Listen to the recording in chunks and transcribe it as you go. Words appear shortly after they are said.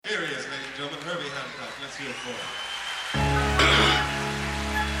Yeah.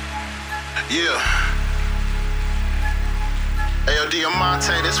 Ayo,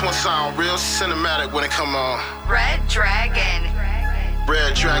 Diamante, this one sound real cinematic when it come on. Red Dragon.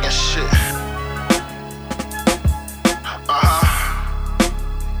 Red Dragon shit.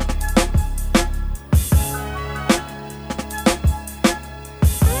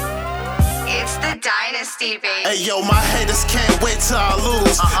 It's the Dynasty, baby. Hey yo, my haters can't wait till I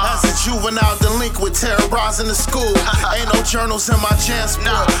lose. As a juvenile delinquent terrorizing the school. Ain't no journals in my jam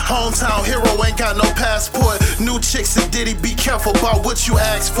sport. Hometown hero ain't got no passport. New chicks and Diddy, be careful about what you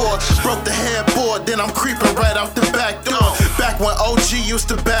ask for. Broke the headboard, then I'm creeping right out the back door. Back when OG used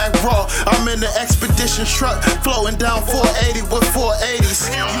to bag raw. I'm in the expedition truck, floating down 480 with 480s.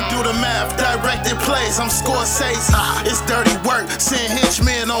 You do the math, directed plays, I'm Scorsese. It's dirty work, seeing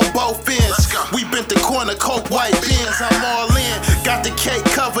henchmen on both ends. We bent the corner, coke white beans, I'm all in. Got the cake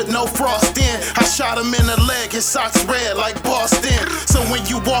covered, no frosting. I shot him in the leg, his socks red like Boston. So when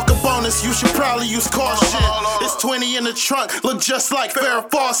you walk up on us, you should probably use caution. It's 20 in the trunk, look just like Farrah,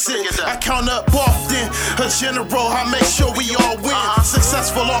 Fawcett. I count up often, a general, I make sure we all win.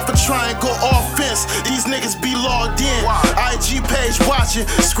 Successful off a triangle offense, these niggas be logged in. IG page watching,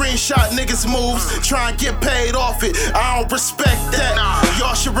 screenshot niggas moves, try and get paid off it. I don't respect that,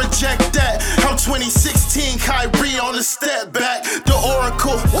 y'all should reject that. I'm 2016 Kyrie on the step back, the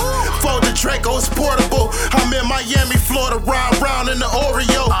Oracle. For the Draco's portable. I'm in Miami, Florida, round in the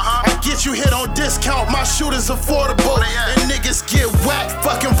Oreo. I get you hit on discount, my shooter's affordable. And niggas get whacked,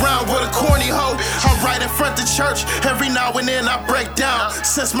 fucking round with a corny hoe. I'm right in front of church, every now and then I break down.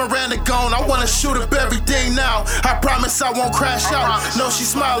 Since Miranda gone, I wanna shoot up everything now. I promise I won't crash out. No, she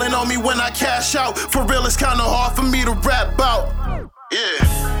smiling on me when I cash out. For real, it's kinda hard for me to rap out.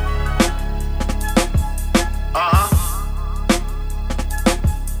 Yeah.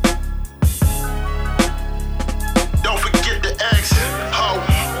 Don't forget the X. Ho.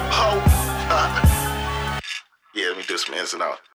 Yeah, let me do some ins and outs.